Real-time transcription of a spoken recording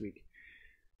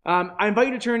I invite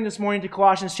you to turn this morning to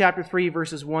Colossians chapter 3,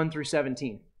 verses 1 through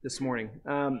 17 this morning.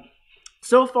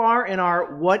 So far in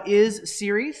our What Is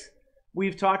series,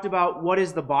 we've talked about what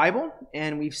is the Bible,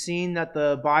 and we've seen that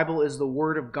the Bible is the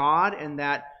Word of God, and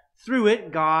that through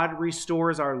it, God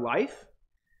restores our life.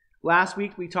 Last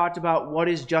week, we talked about what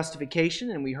is justification,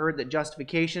 and we heard that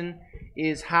justification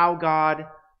is how God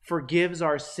forgives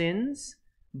our sins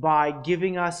by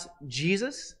giving us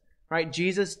Jesus, right?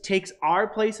 Jesus takes our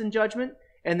place in judgment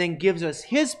and then gives us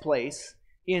his place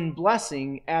in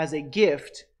blessing as a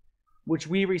gift, which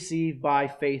we receive by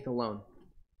faith alone.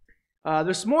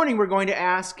 This morning, we're going to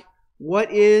ask,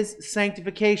 what is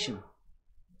sanctification?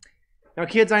 Now,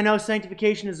 kids, I know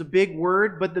sanctification is a big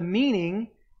word, but the meaning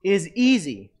is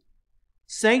easy.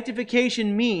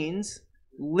 Sanctification means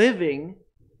living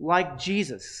like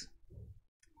Jesus.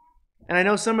 And I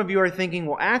know some of you are thinking,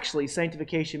 well, actually,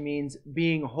 sanctification means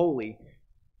being holy.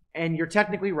 And you're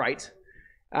technically right.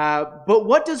 But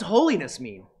what does holiness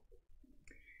mean?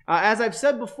 As I've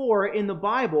said before, in the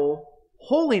Bible,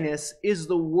 holiness is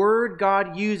the word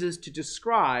God uses to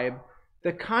describe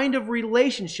the kind of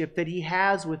relationship that he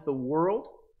has with the world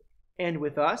and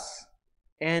with us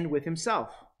and with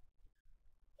himself.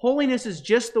 Holiness is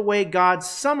just the way God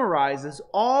summarizes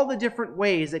all the different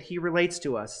ways that he relates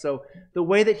to us. So the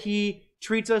way that he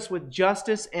treats us with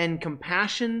justice and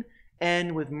compassion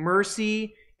and with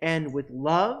mercy and with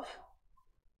love.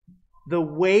 The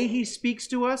way he speaks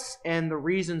to us and the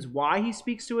reasons why he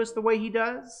speaks to us the way he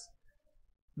does.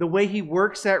 The way he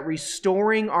works at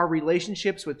restoring our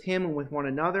relationships with him and with one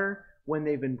another when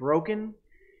they've been broken.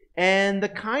 And the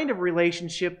kind of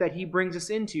relationship that he brings us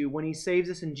into when he saves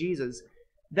us in Jesus.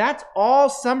 That's all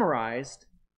summarized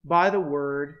by the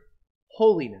word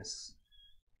holiness.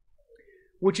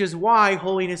 Which is why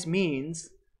holiness means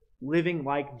living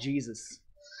like Jesus.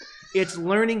 It's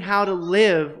learning how to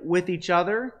live with each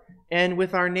other and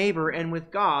with our neighbor and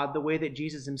with God the way that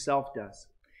Jesus himself does.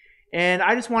 And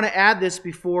I just want to add this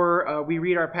before we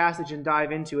read our passage and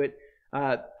dive into it.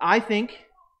 I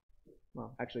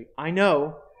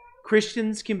know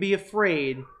Christians can be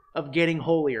afraid of getting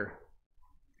holier.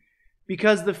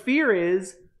 Because the fear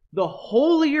is, the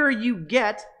holier you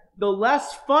get, the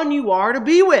less fun you are to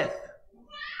be with.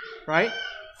 Right?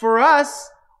 For us,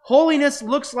 holiness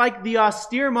looks like the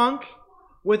austere monk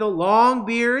with a long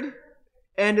beard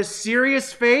and a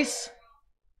serious face.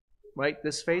 Right?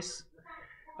 This face.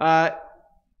 He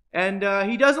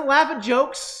doesn't laugh at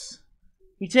jokes.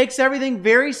 He takes everything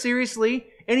very seriously,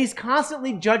 and he's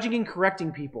constantly judging and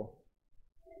correcting people.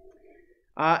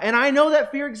 And I know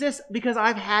that fear exists because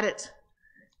I've had it.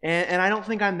 And I don't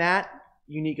think I'm that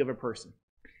unique of a person.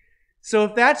 So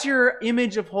if that's your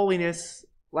image of holiness,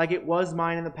 like it was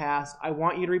mine in the past, I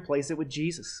want you to replace it with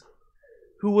Jesus,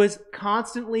 who was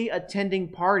constantly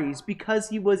attending parties because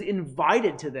he was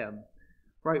invited to them.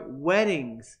 Right?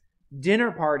 Weddings,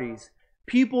 dinner parties.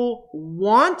 People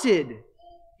wanted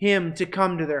him to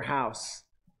come to their house.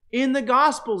 In the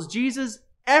Gospels, Jesus,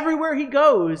 everywhere he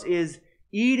goes, is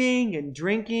eating and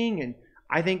drinking and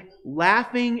I think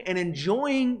laughing and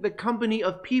enjoying the company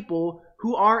of people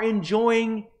who are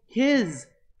enjoying his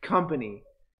company.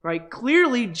 Right?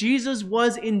 Clearly, Jesus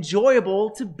was enjoyable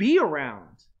to be around.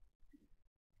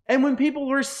 And when people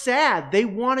were sad, they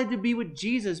wanted to be with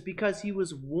Jesus because he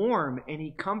was warm and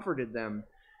he comforted them.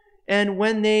 And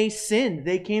when they sinned,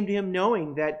 they came to him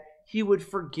knowing that he would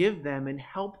forgive them and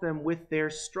help them with their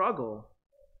struggle.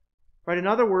 Right? In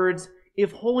other words,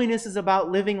 if holiness is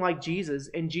about living like Jesus,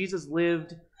 and Jesus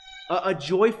lived a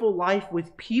joyful life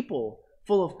with people,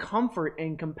 full of comfort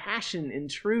and compassion and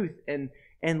truth and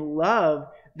love,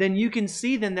 then you can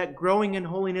see then that growing in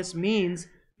holiness means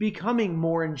becoming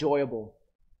more enjoyable,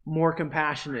 more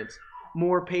compassionate,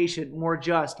 more patient, more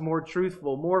just, more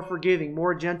truthful, more forgiving,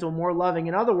 more gentle, more loving.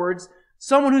 In other words,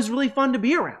 someone who's really fun to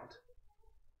be around.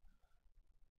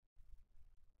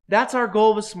 That's our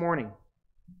goal this morning.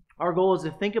 Our goal is to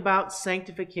think about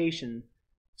sanctification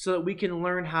so that we can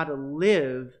learn how to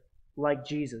live like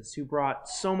Jesus, who brought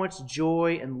so much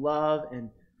joy and love and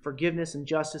forgiveness and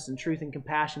justice and truth and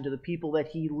compassion to the people that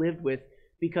he lived with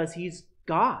because he's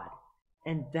God.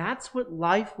 And that's what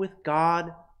life with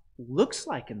God looks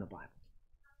like in the Bible.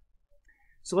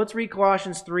 So let's read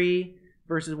Colossians 3,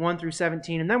 verses 1 through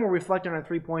 17, and then we'll reflect on our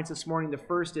 3 points this morning. The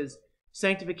first is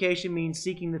sanctification means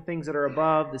seeking the things that are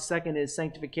above. The second is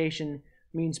sanctification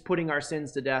means putting our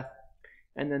sins to death.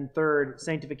 And then third,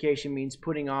 sanctification means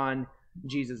putting on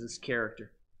Jesus'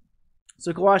 character.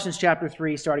 So Colossians chapter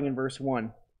 3, starting in verse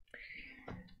 1.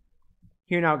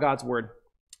 Hear now God's word.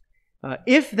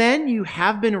 If then you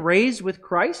have been raised with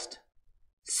Christ,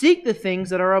 seek the things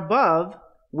that are above,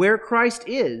 where Christ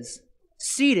is,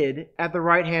 seated at the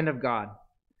right hand of God.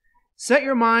 Set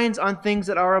your minds on things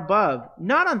that are above,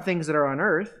 not on things that are on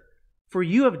earth, for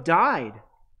you have died,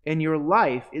 and your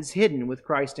life is hidden with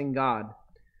Christ in God.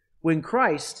 When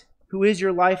Christ, who is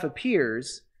your life,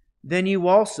 appears, then you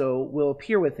also will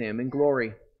appear with him in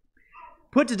glory.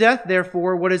 Put to death,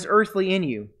 therefore, what is earthly in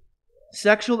you: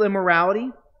 sexual immorality,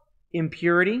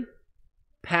 impurity,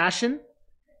 passion,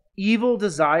 evil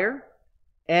desire,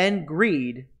 and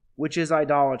greed, which is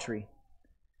idolatry.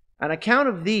 On account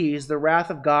of these, the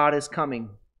wrath of God is coming.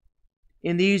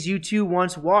 In these you too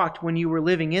once walked when you were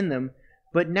living in them,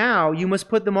 but now you must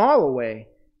put them all away: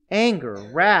 anger,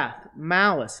 wrath,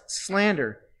 malice,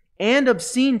 slander, and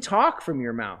obscene talk from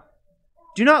your mouth.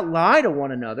 Do not lie to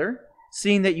one another,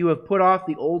 seeing that you have put off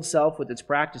the old self with its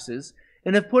practices,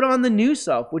 and have put on the new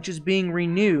self, which is being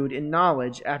renewed in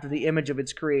knowledge after the image of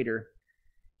its Creator.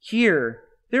 Here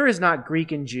there is not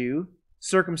Greek and Jew,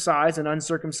 circumcised and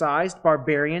uncircumcised,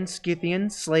 barbarian, Scythian,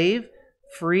 slave,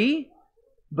 free,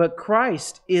 but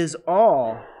Christ is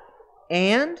all,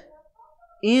 and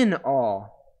in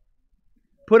all.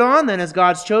 Put on then, as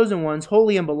God's chosen ones,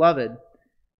 holy and beloved,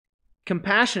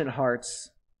 compassionate hearts,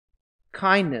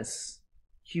 kindness,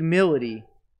 humility,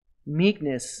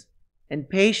 meekness, and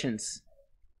patience,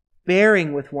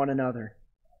 bearing with one another.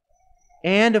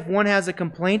 And if one has a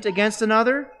complaint against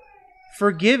another,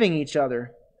 forgiving each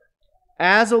other.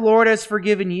 As the Lord has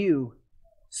forgiven you,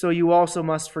 so you also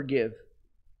must forgive.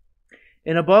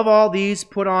 And above all these,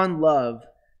 put on love,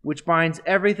 which binds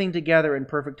everything together in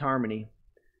perfect harmony.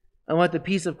 And let the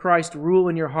peace of Christ rule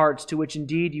in your hearts, to which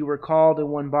indeed you were called in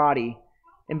one body,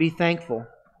 and be thankful.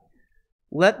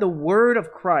 Let the word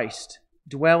of Christ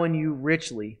dwell in you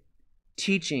richly,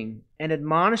 teaching and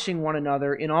admonishing one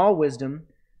another in all wisdom,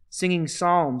 singing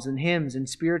psalms and hymns and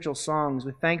spiritual songs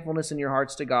with thankfulness in your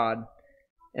hearts to God.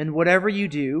 And whatever you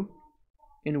do,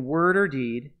 in word or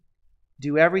deed,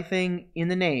 do everything in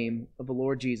the name of the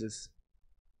Lord Jesus,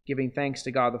 giving thanks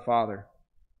to God the Father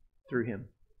through him.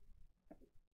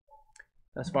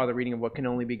 Thus far the reading of what can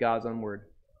only be God's own word.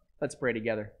 Let's pray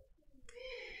together.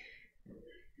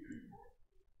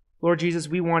 Lord Jesus,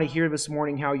 we want to hear this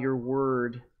morning how your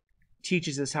word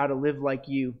teaches us how to live like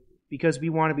you, because we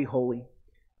want to be holy.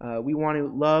 We want to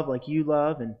love like you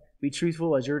love, and be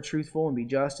truthful as you're truthful, and be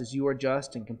just as you are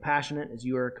just, and compassionate as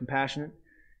you are compassionate.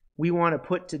 We want to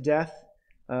put to death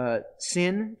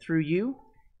sin through you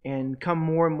and come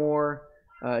more and more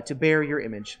to bear your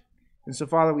image. And so,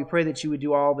 Father, we pray that you would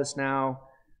do all this now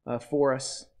for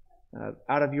us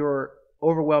out of your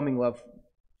overwhelming love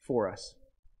for us.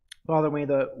 Father, may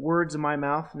the words of my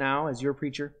mouth now as your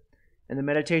preacher and the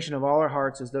meditation of all our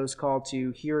hearts as those called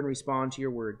to hear and respond to your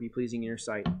word be pleasing in your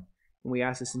sight. And we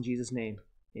ask this in Jesus' name.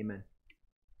 Amen.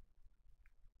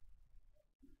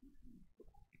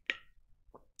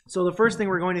 So the first thing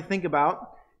we're going to think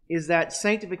about is that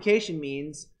sanctification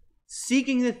means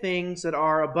seeking the things that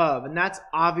are above. And that's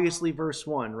obviously verse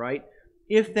 1, right?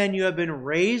 If then you have been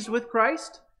raised with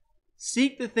Christ,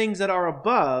 seek the things that are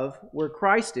above where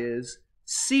Christ is,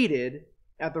 seated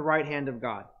at the right hand of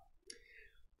God.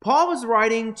 Paul was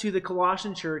writing to the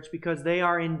Colossian church because they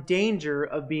are in danger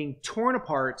of being torn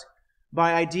apart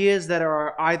by ideas that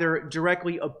are either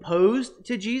directly opposed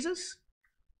to Jesus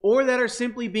or that are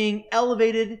simply being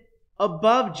elevated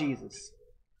above Jesus.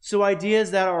 So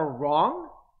ideas that are wrong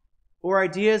or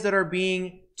ideas that are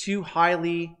being too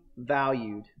highly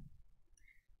valued.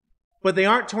 But they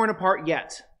aren't torn apart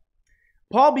yet.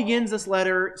 Paul begins this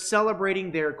letter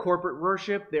celebrating their corporate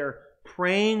worship, their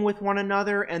praying with one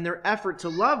another, and their effort to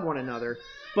love one another.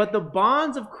 But the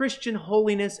bonds of Christian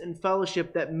holiness and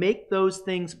fellowship that make those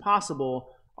things possible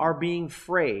are being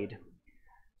frayed.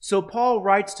 So Paul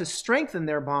writes to strengthen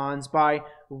their bonds by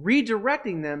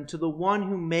redirecting them to the one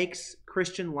who makes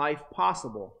Christian life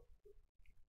possible,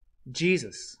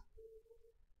 Jesus.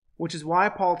 Which is why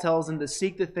Paul tells them to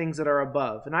seek the things that are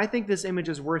above. And I think this image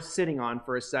is worth sitting on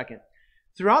for a second.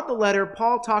 Throughout the letter,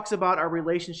 Paul talks about our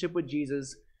relationship with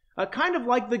Jesus, kind of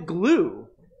like the glue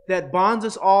that bonds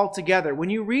us all together. When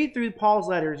you read through Paul's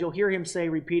letters, you'll hear him say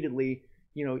repeatedly,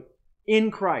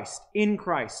 in Christ, in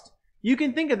Christ. You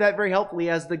can think of that very helpfully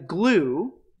as the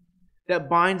glue that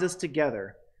binds us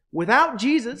together. Without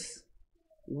Jesus,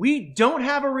 we don't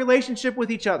have a relationship with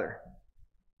each other.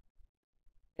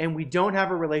 And we don't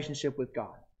have a relationship with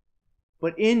God.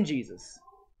 But in Jesus,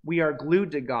 we are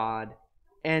glued to God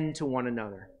and to one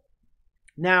another.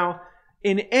 Now,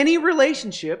 in any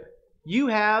relationship, you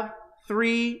have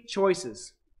three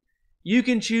choices. You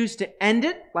can choose to end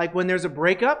it, like when there's a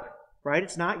breakup, right?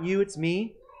 It's not you, it's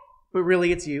me, but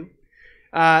really it's you.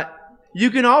 You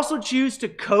can also choose to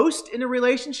coast in a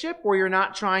relationship where you're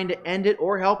not trying to end it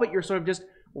or help it. You're sort of just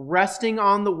resting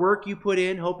on the work you put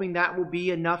in, hoping that will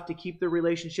be enough to keep the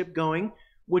relationship going,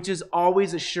 which is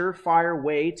always a surefire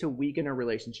way to weaken a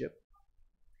relationship.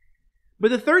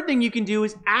 But the third thing you can do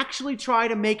is actually try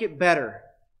to make it better,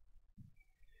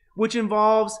 which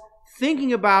involves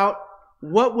thinking about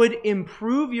what would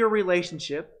improve your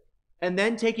relationship and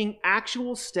then taking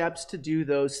actual steps to do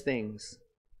those things.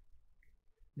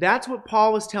 That's what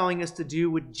Paul is telling us to do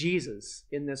with Jesus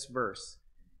in this verse.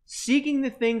 Seeking the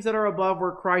things that are above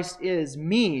where Christ is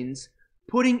means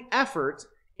putting effort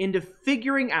into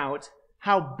figuring out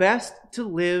how best to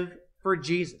live for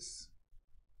Jesus.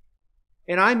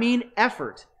 And I mean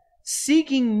effort.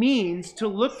 Seeking means to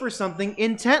look for something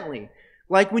intently.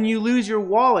 Like when you lose your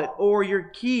wallet or your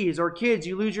keys, or kids,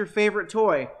 you lose your favorite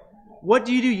toy. What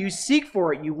do? You seek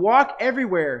for it. You walk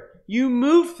everywhere. You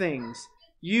move things.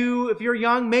 If you're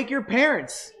young, make your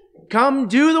parents come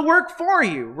do the work for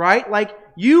you, right? Like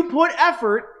you put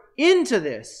effort into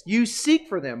this. You seek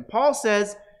for them. Paul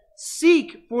says,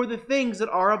 seek for the things that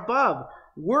are above.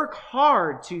 Work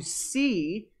hard to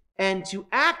see and to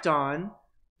act on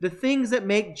the things that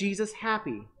make Jesus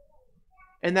happy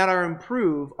and that are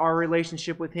improve our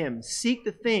relationship with Him. Seek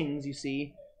the things, you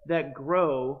see, that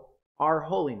grow our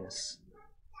holiness.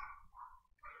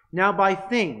 Now, by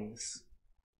things,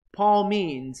 Paul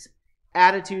means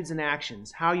attitudes and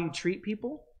actions, how you treat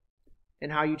people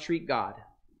and how you treat God.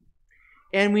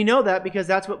 And we know that because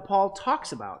that's what Paul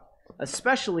talks about,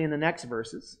 especially in the next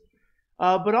verses,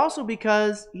 but also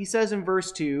because he says in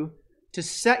verse 2, to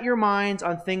set your minds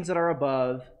on things that are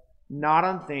above, not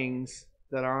on things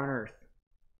that are on earth.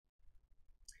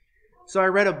 So I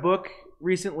read a book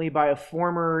recently by a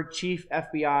former chief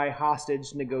FBI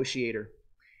hostage negotiator.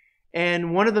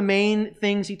 And one of the main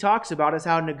things he talks about is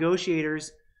how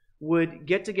negotiators would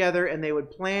get together and they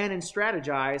would plan and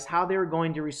strategize how they were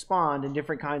going to respond in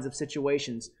different kinds of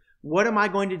situations. What am I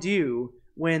going to do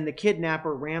when the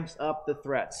kidnapper ramps up the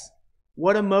threats?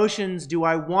 What emotions do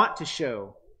I want to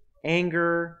show?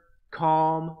 Anger,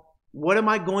 calm. What am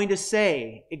I going to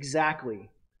say exactly?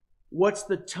 What's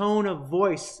the tone of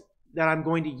voice that I'm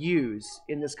going to use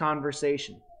in this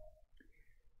conversation?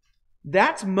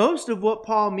 That's most of what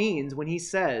Paul means when he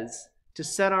says to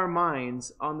set our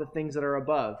minds on the things that are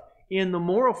above. In the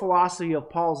moral philosophy of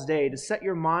Paul's day, to set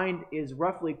your mind is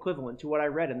roughly equivalent to what I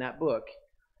read in that book.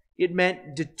 It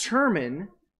meant determine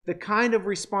the kind of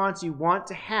response you want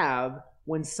to have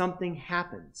when something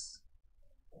happens.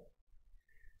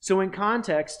 So in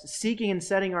context, seeking and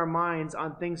setting our minds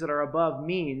on things that are above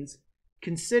means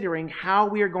considering how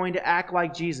we are going to act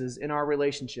like Jesus in our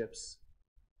relationships.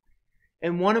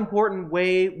 And one important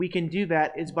way we can do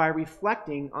that is by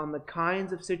reflecting on the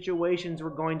kinds of situations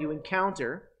we're going to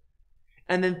encounter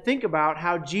and then think about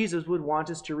how Jesus would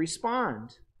want us to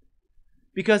respond.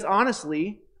 Because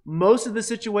honestly, most of the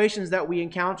situations that we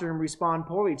encounter and respond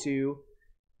poorly to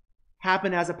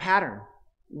happen as a pattern.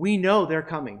 We know they're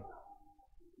coming.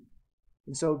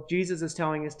 And so Jesus is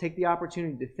telling us, take the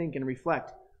opportunity to think and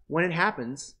reflect. When it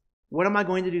happens, what am I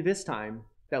going to do this time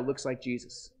that looks like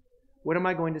Jesus? What am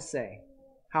I going to say?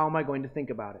 How am I going to think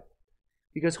about it?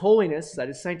 Because holiness, that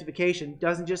is sanctification,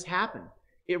 doesn't just happen.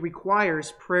 It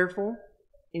requires prayerful,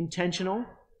 intentional,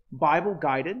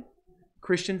 Bible-guided,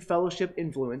 Christian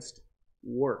fellowship-influenced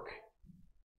work.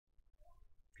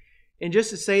 And just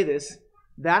to say this,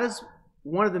 that is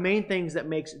one of the main things that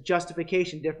makes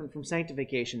justification different from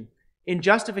sanctification. In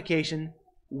justification,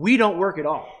 we don't work at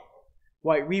all.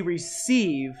 Right? We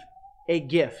receive a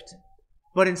gift.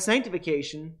 But in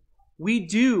sanctification, we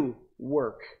do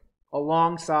work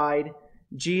alongside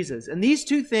Jesus. And these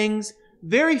two things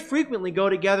very frequently go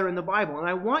together in the Bible. And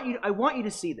I want you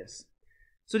to see this.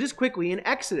 So just quickly, in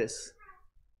Exodus,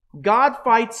 God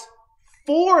fights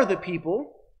for the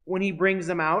people when He brings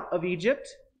them out of Egypt.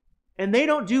 And they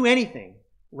don't do anything,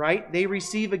 right? They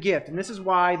receive a gift. And this is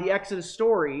why the Exodus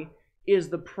story is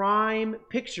the prime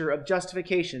picture of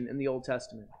justification in the Old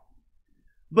Testament.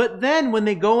 But then when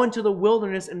they go into the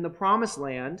wilderness in the Promised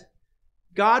Land,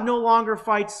 God no longer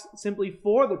fights simply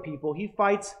for the people. He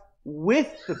fights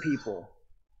with the people.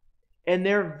 And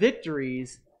their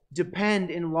victories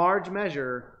depend in large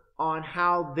measure on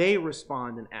how they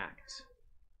respond and act.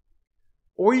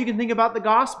 Or you can think about the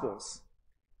Gospels.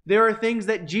 There are things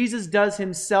that Jesus does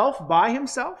Himself by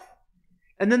Himself.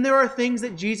 And then there are things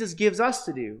that Jesus gives us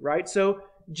to do, right? So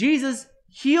Jesus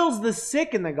heals the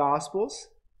sick in the Gospels,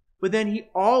 but then He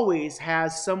always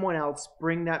has someone else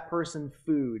bring that person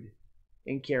food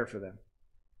and care for them.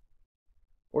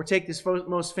 Or take this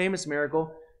most famous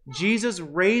miracle. Jesus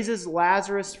raises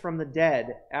Lazarus from the dead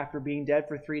after being dead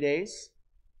for 3 days,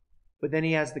 but then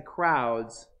he has the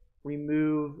crowds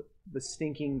remove the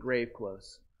stinking grave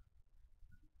clothes.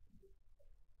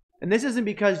 And this isn't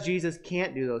because Jesus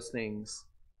can't do those things.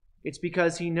 It's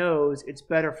because he knows it's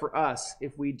better for us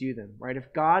if we do them, right?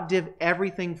 If God did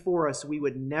everything for us, we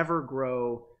would never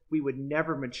grow, we would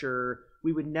never mature,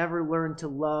 we would never learn to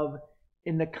love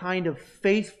in the kind of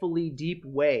faithfully deep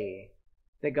way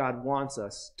that God wants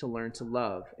us to learn to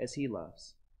love as he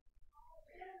loves.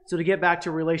 So to get back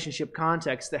to relationship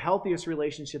context, the healthiest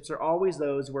relationships are always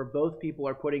those where both people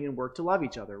are putting in work to love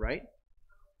each other, right?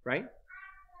 Right?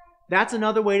 That's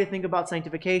another way to think about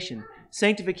sanctification.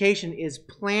 Sanctification is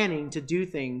planning to do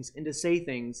things and to say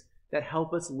things that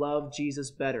help us love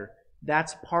Jesus better.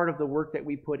 That's part of the work that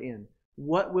we put in.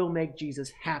 What will make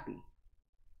Jesus happy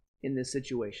in this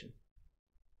situation?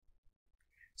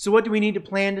 So what do we need to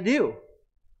plan to do?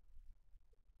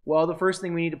 Well, the first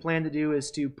thing we need to plan to do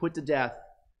is to put to death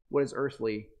what is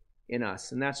earthly in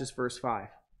us. And that's just verse 5.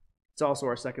 It's also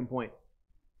our second point.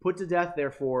 Put to death,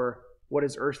 therefore, what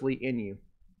is earthly in you.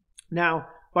 Now,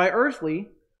 by earthly,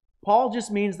 Paul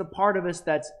just means the part of us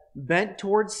that's bent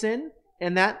towards sin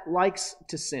and that likes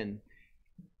to sin.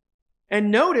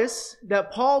 And notice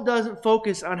that Paul doesn't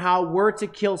focus on how we're to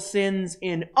kill sins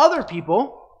in other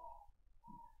people,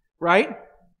 right?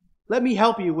 Let me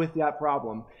help you with that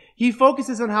problem. He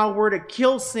focuses on how we're to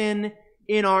kill sin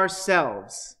in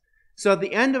ourselves. So at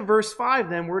the end of verse 5,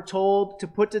 then, we're told to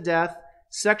put to death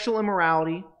sexual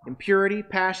immorality, impurity,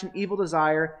 passion, evil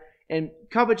desire, and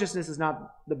covetousness is not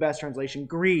the best translation.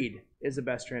 Greed is the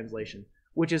best translation,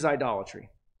 which is idolatry.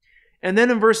 And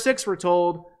then in verse 6, we're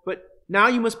told, but now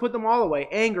you must put them all away: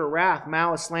 anger, wrath,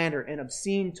 malice, slander, and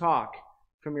obscene talk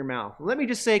from your mouth. Let me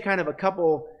just say kind of a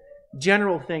couple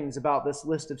general things about this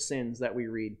list of sins that we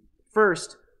read.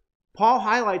 First, Paul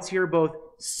highlights here both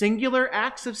singular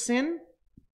acts of sin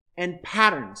and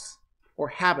patterns or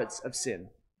habits of sin.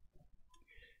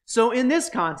 So in this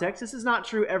context, this is not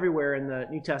true everywhere in the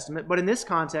New Testament, but in this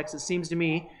context, it seems to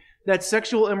me that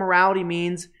sexual immorality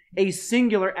means a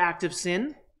singular act of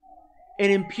sin,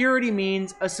 and impurity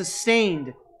means a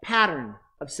sustained pattern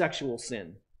of sexual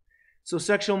sin. So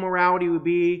sexual immorality would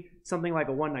be something like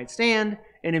a one-night stand,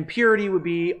 and impurity would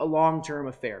be a long-term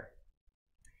affair.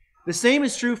 The same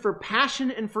is true for passion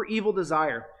and for evil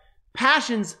desire.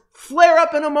 Passions flare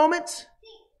up in a moment,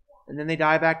 and then they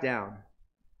die back down.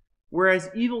 Whereas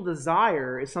evil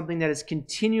desire is something that is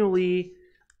continually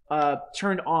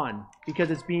turned on because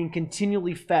it's being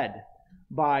continually fed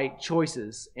by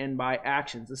choices and by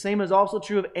actions. The same is also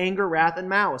true of anger, wrath, and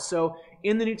malice. So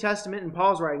in the New Testament, in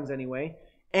Paul's writings anyway,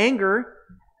 anger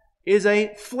is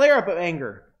a flare-up of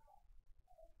anger.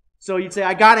 So you'd say,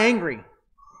 I got angry.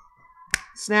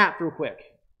 Snap real quick.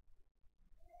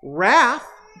 Wrath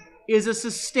is a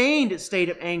sustained state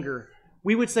of anger.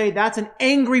 We would say that's an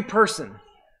angry person.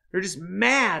 They're just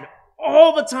mad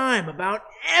all the time about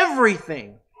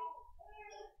everything.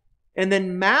 And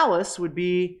then malice would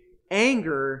be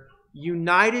anger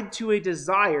united to a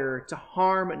desire to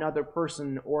harm another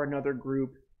person or another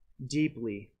group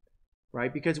deeply,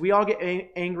 right? Because we all get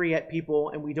angry at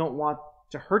people and we don't want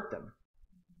to hurt them.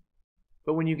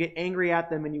 But when you get angry at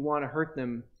them and you want to hurt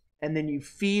them, and then you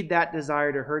feed that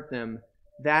desire to hurt them,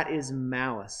 that is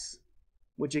malice,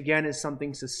 which again is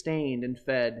something sustained and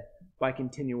fed by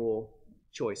continual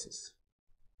choices.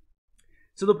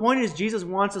 So the point is, Jesus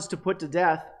wants us to put to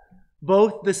death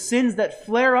both the sins that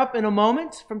flare up in a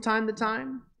moment from time to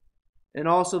time, and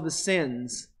also the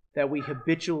sins that we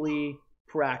habitually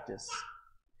practice.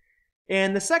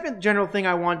 And the second general thing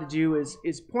I want to do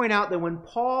is point out that when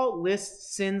Paul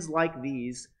lists sins like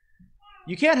these,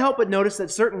 you can't help but notice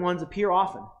that certain ones appear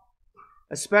often,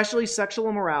 especially sexual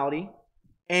immorality,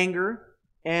 anger,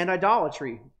 and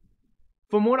idolatry.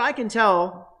 From what I can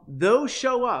tell, those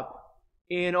show up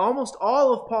in almost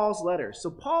all of Paul's letters. So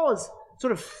Paul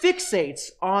sort of fixates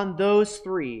on those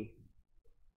three.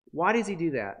 Why does he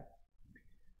do that?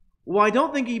 Well, I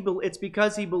don't think it's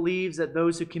because he believes that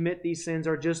those who commit these sins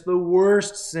are just the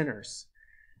worst sinners.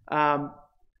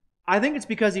 I think it's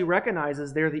because he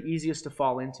recognizes they're the easiest to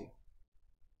fall into.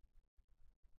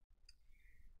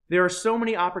 There are so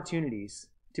many opportunities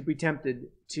to be tempted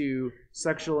to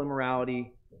sexual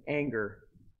immorality, anger,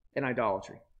 and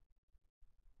idolatry.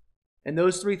 And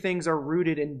those three things are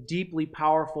rooted in deeply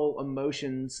powerful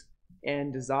emotions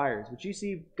and desires, which you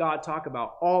see God talk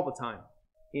about all the time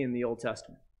in the Old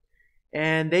Testament.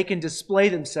 And they can display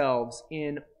themselves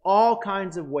in all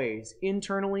kinds of ways,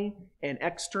 internally and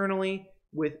externally,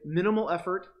 with minimal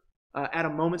effort at a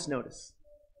moment's notice.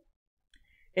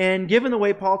 And given the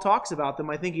way Paul talks about them,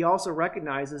 I think he also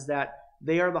recognizes that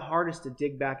they are the hardest to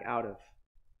dig back out of.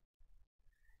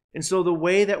 And so the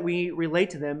way that we relate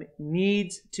to them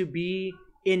needs to be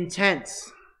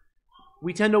intense.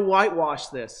 We tend to whitewash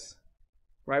this,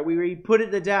 right? We put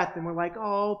it to death and we're like,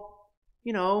 oh,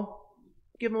 give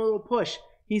them a little push.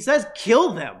 He says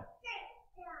kill them.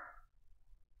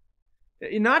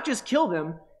 Not just kill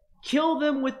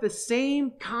them with the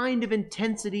same kind of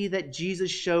intensity that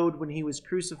Jesus showed when he was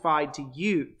crucified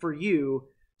for you,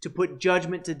 to put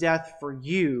judgment to death for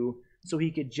you so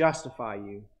he could justify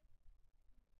you.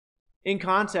 In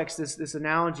context, this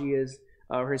analogy is,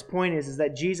 or his point is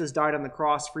that Jesus died on the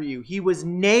cross for you. He was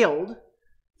nailed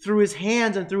through his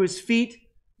hands and through his feet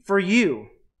for you.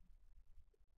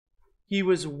 He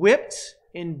was whipped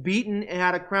and beaten and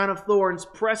had a crown of thorns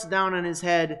pressed down on his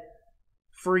head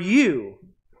for you.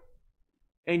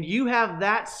 And you have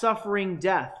that suffering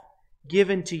death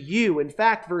given to you. In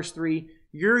fact, verse 3,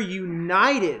 you're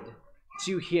united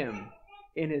to him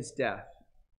in his death,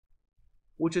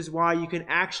 which is why you can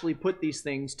actually put these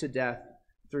things to death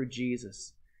through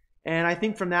Jesus. And I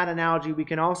think from that analogy, we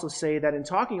can also say that in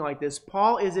talking like this,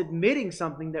 Paul is admitting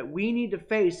something that we need to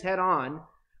face head on,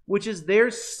 which is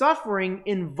there's suffering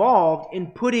involved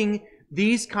in putting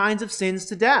these kinds of sins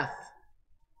to death.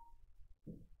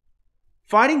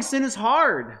 Fighting sin is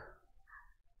hard.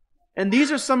 And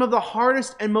these are some of the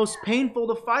hardest and most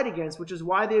painful to fight against, which is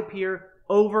why they appear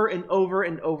over and over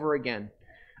and over again.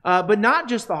 But not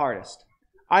just the hardest.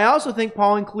 I also think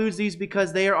Paul includes these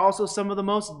because they are also some of the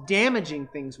most damaging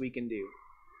things we can do.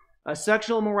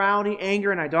 Sexual immorality,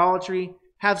 anger, and idolatry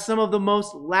have some of the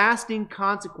most lasting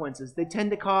consequences. They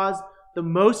tend to cause the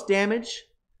most damage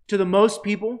to the most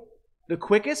people, the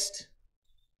quickest,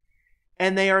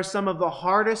 and they are some of the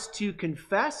hardest to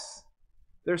confess.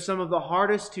 They're some of the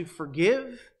hardest to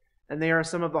forgive, and they are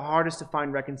some of the hardest to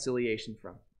find reconciliation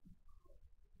from.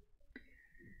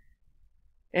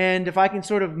 And if I can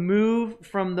sort of move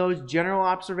from those general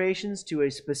observations to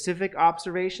a specific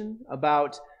observation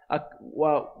about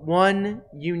one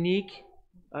unique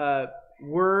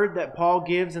word that Paul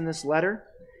gives in this letter.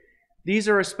 These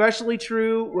are especially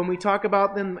true when we talk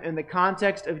about them in the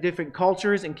context of different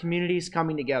cultures and communities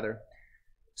coming together.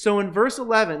 So in verse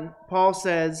 11, Paul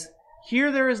says,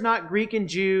 "Here there is not Greek and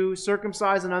Jew,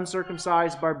 circumcised and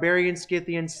uncircumcised, barbarian,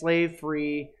 Scythian, slave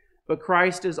free, but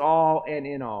Christ is all and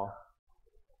in all."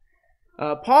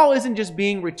 Paul isn't just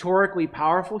being rhetorically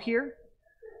powerful here.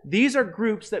 These are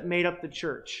groups that made up the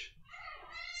church.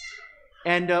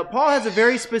 And Paul has a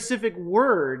very specific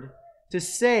word to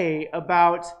say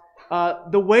about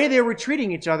the way they were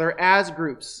treating each other as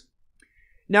groups.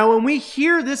 Now, when we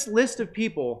hear this list of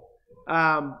people,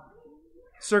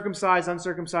 circumcised,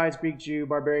 uncircumcised, Greek, Jew,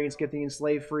 barbarian, Scythian,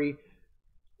 slave free,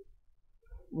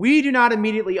 we do not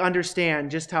immediately understand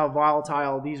just how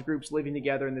volatile these groups living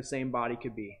together in the same body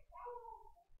could be.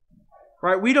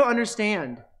 Right? We don't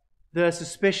understand the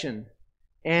suspicion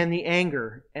and the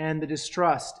anger and the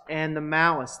distrust and the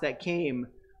malice that came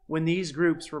when these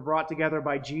groups were brought together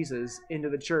by Jesus into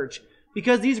the church.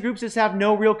 Because these groups just have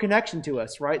no real connection to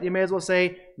us, right? They may as well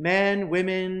say men,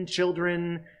 women,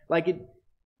 children, like it.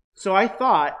 So I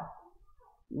thought,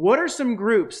 what are some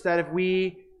groups that if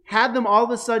we had them all of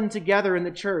a sudden together in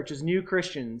the church as new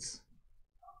Christians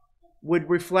would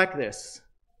reflect this?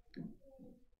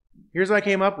 Here's what I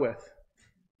came up with.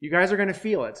 You guys are going to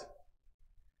feel it.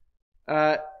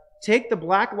 Take the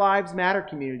Black Lives Matter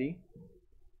community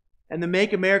and the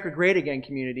Make America Great Again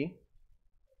community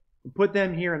and put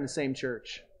them here in the same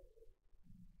church.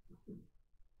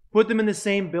 Put them in the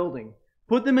same building.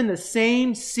 Put them in the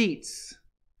same seats.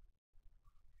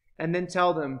 And then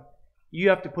tell them, you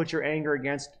have to put your anger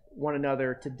against one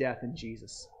another to death in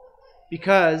Jesus.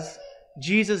 Because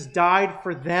Jesus died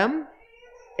for them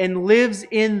and lives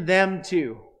in them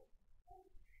too.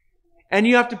 And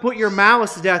you have to put your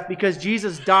malice to death because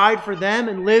Jesus died for them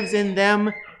and lives in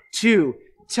them too.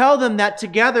 Tell them that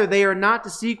together they are not to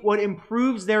seek what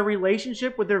improves their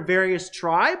relationship with their various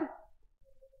tribe,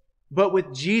 but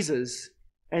with Jesus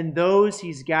and those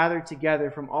he's gathered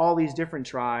together from all these different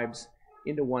tribes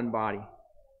into one body.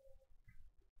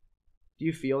 Do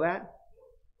you feel that?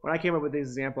 When I came up with this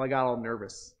example, I got all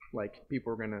nervous. Like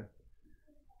people were going to...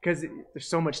 Because there's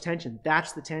so much tension.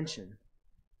 That's the tension.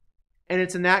 And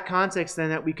it's in that context then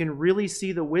that we can really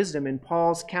see the wisdom in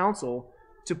Paul's counsel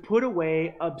to put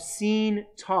away obscene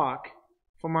talk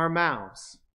from our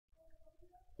mouths.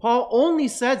 Paul only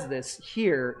says this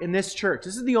here in this church.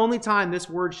 This is the only time this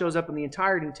word shows up in the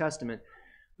entire New Testament.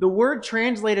 The word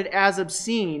translated as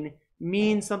obscene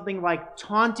means something like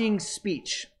taunting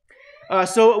speech.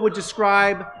 So it would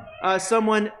describe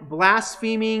someone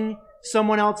blaspheming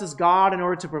someone else's God in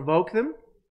order to provoke them.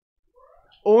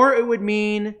 Or it would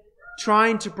mean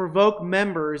trying to provoke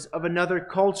members of another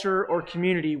culture or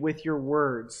community with your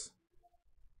words.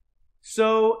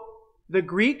 So the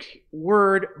Greek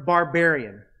word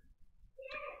barbarian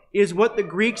is what the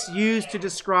Greeks used to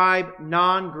describe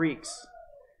non-Greeks.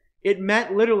 It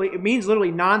means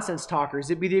literally nonsense talkers.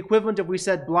 It'd be the equivalent if we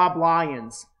said blah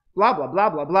blahians. Blah blah blah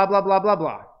blah blah blah blah blah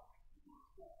blah.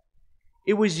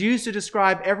 It was used to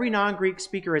describe every non-Greek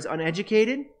speaker as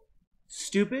uneducated,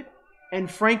 stupid,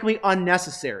 and frankly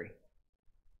unnecessary.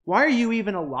 Why are you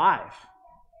even alive?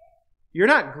 You're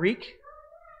not Greek.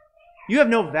 You have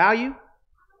no value.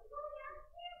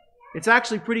 It's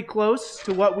actually pretty close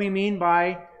to what we mean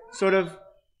by sort of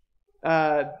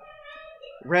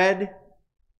red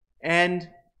and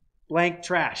blank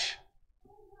trash.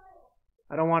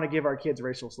 I don't want to give our kids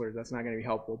racial slurs. That's not going to be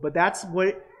helpful. But that's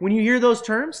what, when you hear those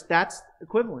terms, that's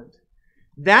equivalent.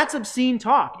 That's obscene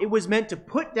talk. It was meant to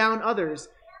put down others,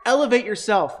 elevate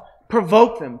yourself,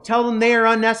 provoke them, tell them they are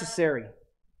unnecessary.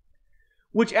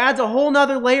 Which adds a whole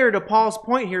nother layer to Paul's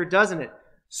point here, doesn't it?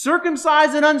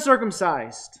 Circumcised and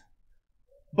uncircumcised.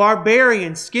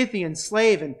 Barbarian, Scythian,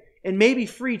 slave, and maybe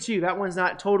free too. That one's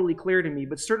not totally clear to me,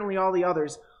 but certainly all the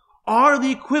others are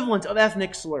the equivalent of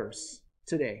ethnic slurs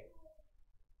today.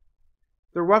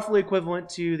 They're roughly equivalent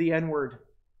to the N-word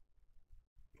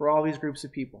for all these groups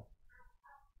of people.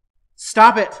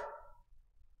 Stop it,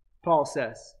 Paul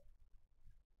says.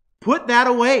 Put that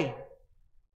away.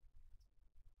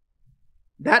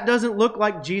 That doesn't look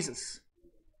like Jesus.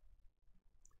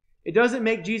 It doesn't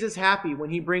make Jesus happy when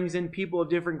he brings in people of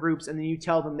different groups and then you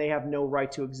tell them they have no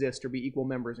right to exist or be equal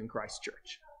members in Christ's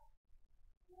church.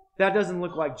 That doesn't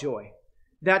look like joy.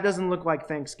 That doesn't look like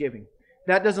thanksgiving.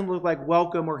 That doesn't look like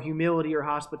welcome or humility or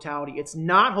hospitality. It's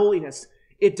not holiness.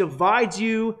 It divides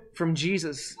you from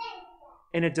Jesus,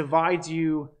 and it divides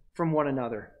you from one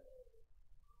another.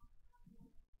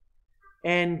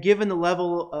 And given the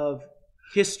level of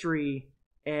history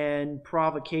and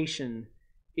provocation,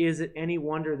 is it any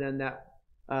wonder then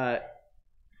that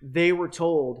they were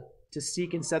told to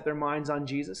seek and set their minds on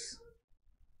Jesus?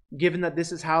 Given that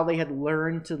this is how they had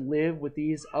learned to live with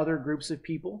these other groups of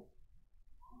people?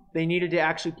 They needed to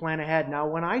actually plan ahead. Now,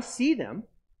 when I see them,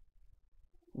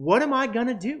 what am I going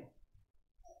to do?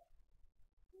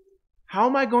 How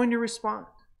am I going to respond?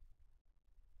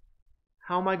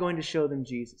 How am I going to show them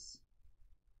Jesus?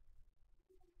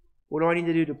 What do I need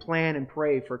to do to plan and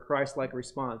pray for a Christ-like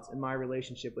response in my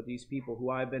relationship with these people who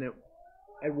I've been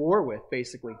at war with,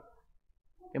 basically,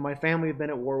 and my family have been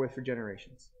at war with for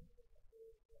generations?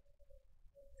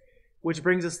 Which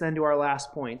brings us then to our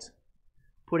last point,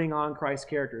 putting on Christ's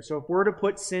character. So if we're to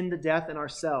put sin to death in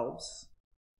ourselves,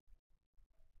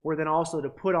 we're then also to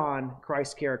put on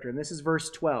Christ's character. And this is verse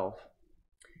 12.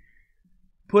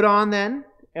 Put on then,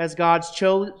 as God's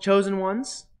chosen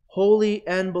ones, holy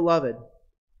and beloved,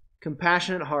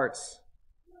 compassionate hearts,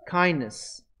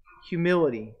 kindness,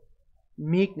 humility,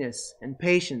 meekness, and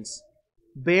patience,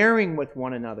 bearing with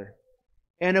one another.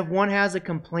 And if one has a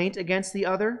complaint against the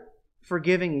other,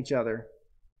 forgiving each other.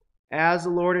 As the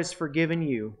Lord has forgiven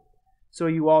you, so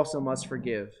you also must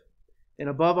forgive. And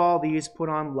above all these, put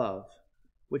on love,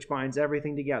 which binds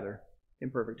everything together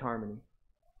in perfect harmony.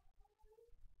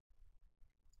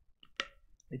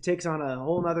 It takes on a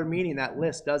whole other meaning, that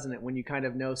list, doesn't it, when you kind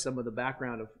of know some of the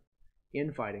background of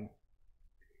infighting.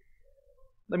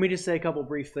 Let me just say a couple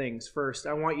brief things. First,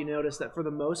 I want you to notice that for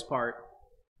the most part,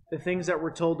 the things that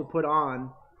we're told to put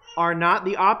on are not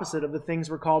the opposite of the things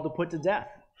we're called to put to death.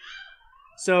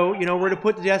 So, we're to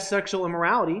put to death sexual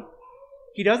immorality.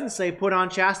 He doesn't say put on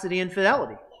chastity and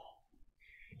fidelity.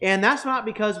 And that's not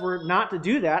because we're not to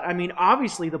do that. I mean,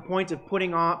 obviously the point of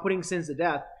putting sins to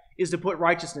death is to put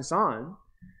righteousness on.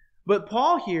 But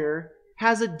Paul here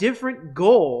has a different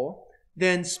goal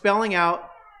than spelling out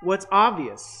what's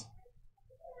obvious.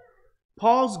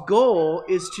 Paul's goal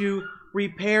is to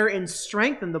repair and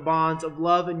strengthen the bonds of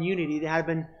love and unity that have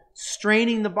been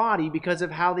straining the body because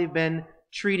of how they've been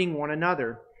treating one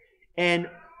another. And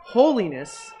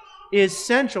holiness is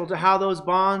central to how those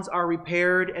bonds are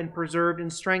repaired and preserved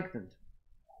and strengthened.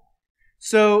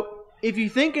 So if you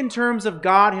think in terms of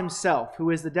God himself, who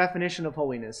is the definition of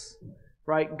holiness,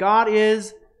 right? God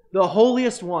is the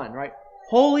holiest one, right?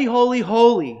 Holy, holy,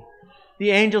 holy.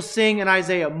 The angels sing in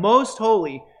Isaiah, most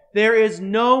holy. There is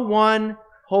no one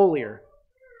holier.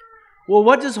 Well,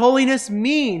 what does holiness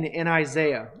mean in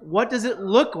Isaiah? What does it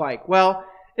look like? Well,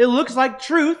 it looks like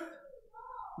truth.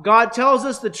 God tells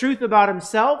us the truth about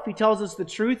himself. He tells us the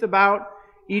truth about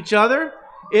each other.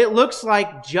 It looks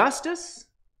like justice.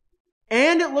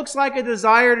 And it looks like a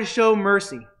desire to show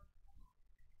mercy.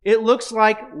 It looks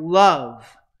like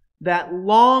love that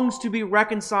longs to be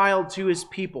reconciled to his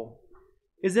people.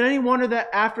 Is it any wonder that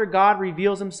after God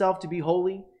reveals himself to be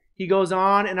holy, he goes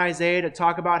on in Isaiah to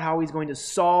talk about how he's going to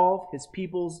solve his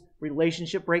people's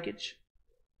relationship breakage?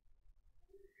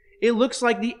 It looks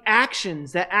like the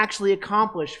actions that actually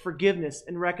accomplish forgiveness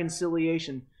and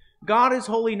reconciliation. God is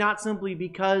holy not simply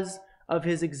because of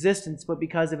his existence, but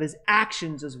because of his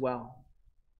actions as well.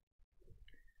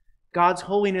 God's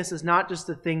holiness is not just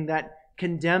the thing that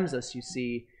condemns us, you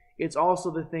see. It's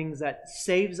also the things that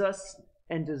saves us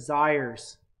and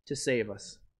desires to save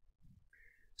us.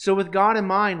 So with God in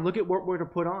mind, look at what we're to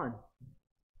put on.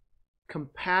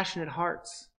 Compassionate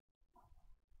hearts.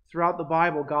 Throughout the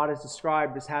Bible, God is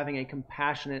described as having a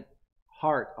compassionate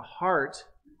heart. A heart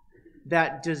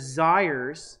that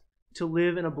desires to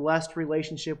live in a blessed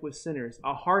relationship with sinners.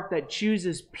 A heart that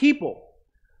chooses people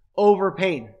over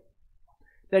pain.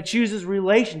 That chooses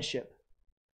relationship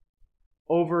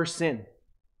over sin.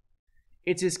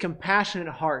 It's his compassionate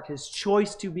heart, his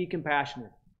choice to be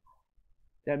compassionate,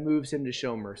 that moves him to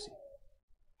show mercy.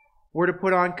 We're to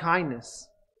put on kindness.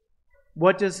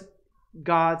 What does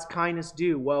God's kindness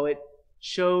do? Well, it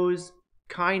shows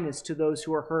kindness to those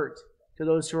who are hurt, to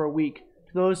those who are weak,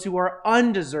 to those who are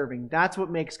undeserving. That's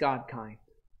what makes God kind.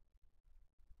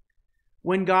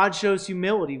 When God shows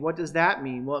humility, what does that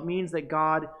mean? Well, it means that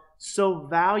God so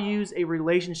values a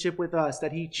relationship with us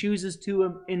that he chooses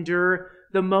to endure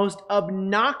the most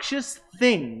obnoxious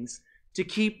things to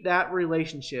keep that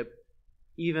relationship,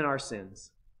 even our sins.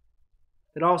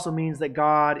 It also means that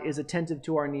God is attentive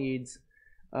to our needs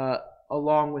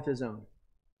along with his own.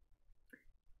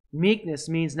 Meekness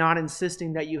means not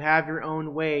insisting that you have your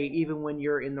own way even when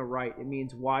you're in the right. It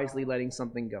means wisely letting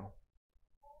something go.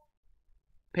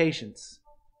 Patience,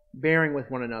 bearing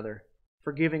with one another,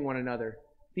 forgiving one another.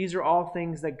 These are all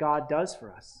things that God does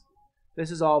for us.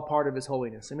 This is all part of his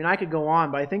holiness. I mean, I could go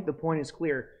on, but I think the point is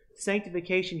clear.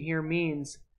 Sanctification here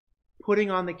means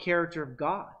putting on the character of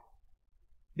God.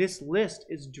 This list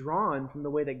is drawn from the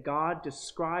way that God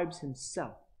describes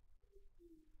himself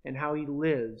and how he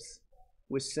lives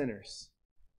with sinners.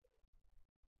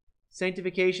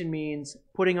 Sanctification means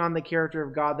putting on the character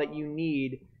of God that you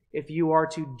need if you are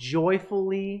to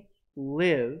joyfully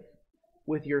live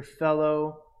with your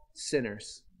fellow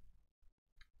sinners.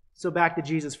 So back to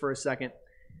Jesus for a second.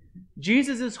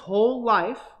 Jesus' whole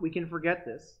life, we can forget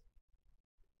this,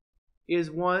 is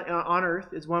one on earth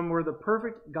is one where the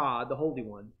perfect God, the Holy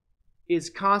One, is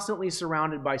constantly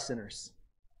surrounded by sinners.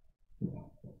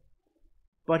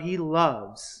 But he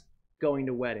loves going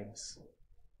to weddings.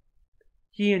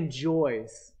 He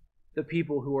enjoys the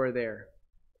people who are there.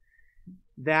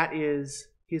 That is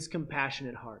his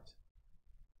compassionate heart.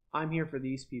 I'm here for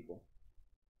these people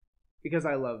because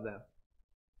I love them.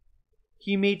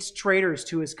 He meets traitors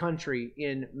to his country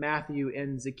in Matthew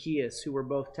and Zacchaeus, who were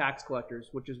both tax collectors,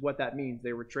 which is what that means.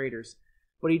 They were traitors.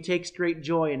 But he takes great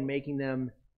joy in making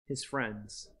them his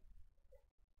friends.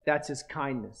 That's his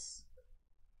kindness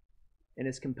and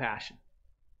his compassion.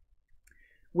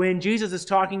 When Jesus is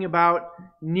talking about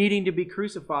needing to be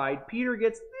crucified, Peter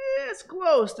gets this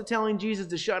close to telling Jesus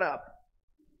to shut up.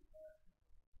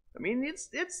 I mean, it's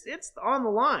on the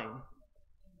line.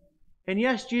 And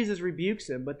yes, Jesus rebukes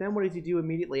him, but then what does he do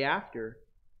immediately after?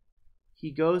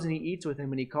 He goes and he eats with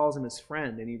him and he calls him his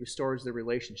friend and he restores the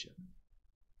relationship.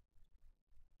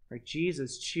 Right?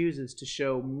 Jesus chooses to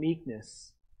show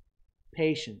meekness,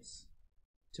 patience,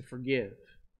 to forgive.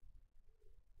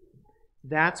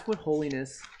 That's what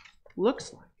holiness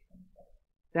looks like.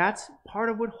 That's part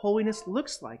of what holiness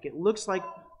looks like. It looks like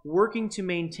working to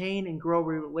maintain and grow a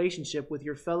relationship with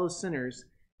your fellow sinners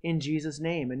in Jesus'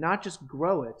 name. And not just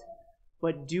grow it,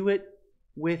 but do it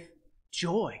with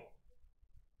joy.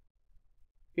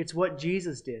 It's what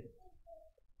Jesus did.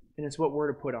 And it's what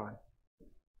we're to put on.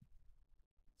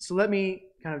 So let me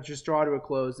kind of just draw to a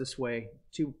close this way.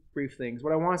 Two brief things.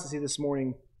 What I want us to see this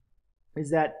morning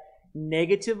is that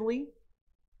negatively,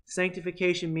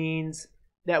 sanctification means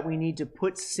that we need to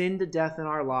put sin to death in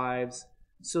our lives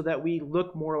so that we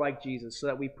look more like Jesus, so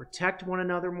that we protect one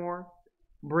another more,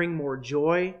 bring more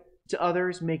joy to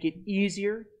others, make it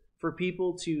easier for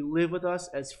people to live with us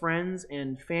as friends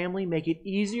and family, make it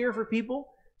easier for people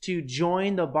to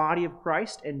join the body of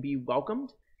Christ and be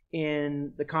welcomed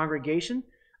in the congregation.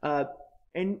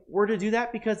 And we're to do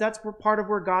that because that's part of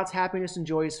where God's happiness and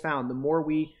joy is found. The more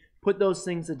we put those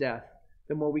things to death,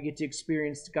 the more we get to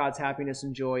experience God's happiness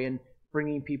and joy in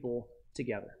bringing people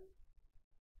together.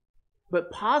 But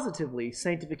positively,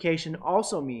 sanctification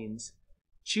also means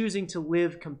choosing to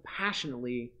live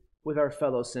compassionately with our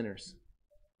fellow sinners.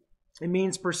 It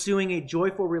means pursuing a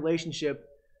joyful relationship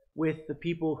with the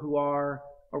people who are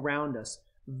around us,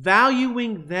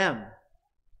 valuing them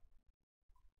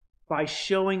by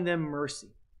showing them mercy,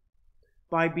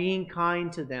 by being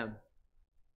kind to them,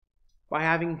 by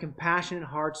having compassionate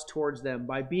hearts towards them,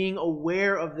 by being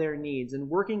aware of their needs and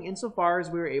working insofar as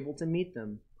we are able to meet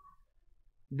them.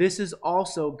 This is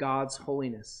also God's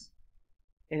holiness.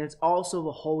 And it's also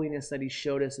the holiness that He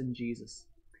showed us in Jesus.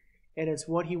 And it's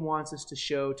what He wants us to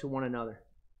show to one another.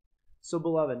 So,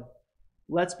 beloved,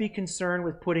 let's be concerned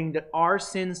with putting our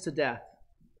sins to death.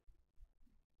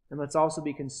 And let's also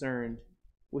be concerned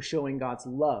with showing God's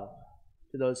love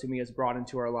to those whom He has brought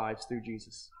into our lives through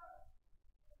Jesus.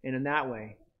 And in that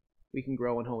way, we can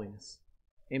grow in holiness.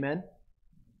 Amen?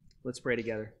 Let's pray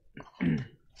together.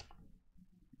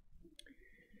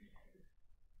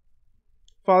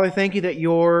 Father, thank you that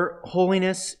your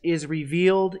holiness is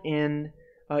revealed in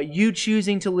you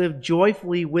choosing to live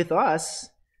joyfully with us,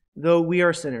 though we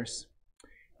are sinners.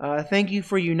 Thank you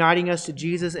for uniting us to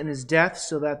Jesus and His death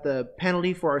so that the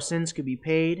penalty for our sins could be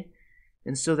paid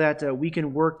and so that we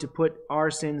can work to put our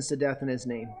sins to death in His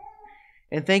name.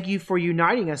 And thank you for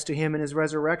uniting us to Him in His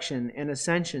resurrection and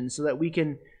ascension so that we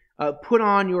can put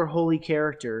on your holy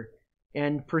character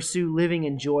and pursue living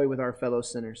in joy with our fellow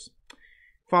sinners.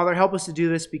 Father, help us to do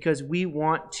this because we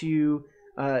want to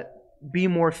be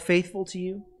more faithful to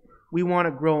you. We want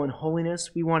to grow in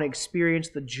holiness. We want to experience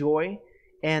the joy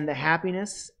and the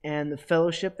happiness and the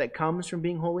fellowship that comes from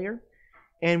being holier.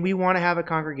 And we want to have a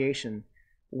congregation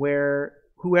where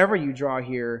whoever you draw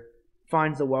here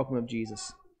finds the welcome of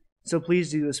Jesus. So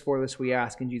please do this for us, we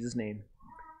ask in Jesus' name.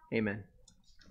 Amen.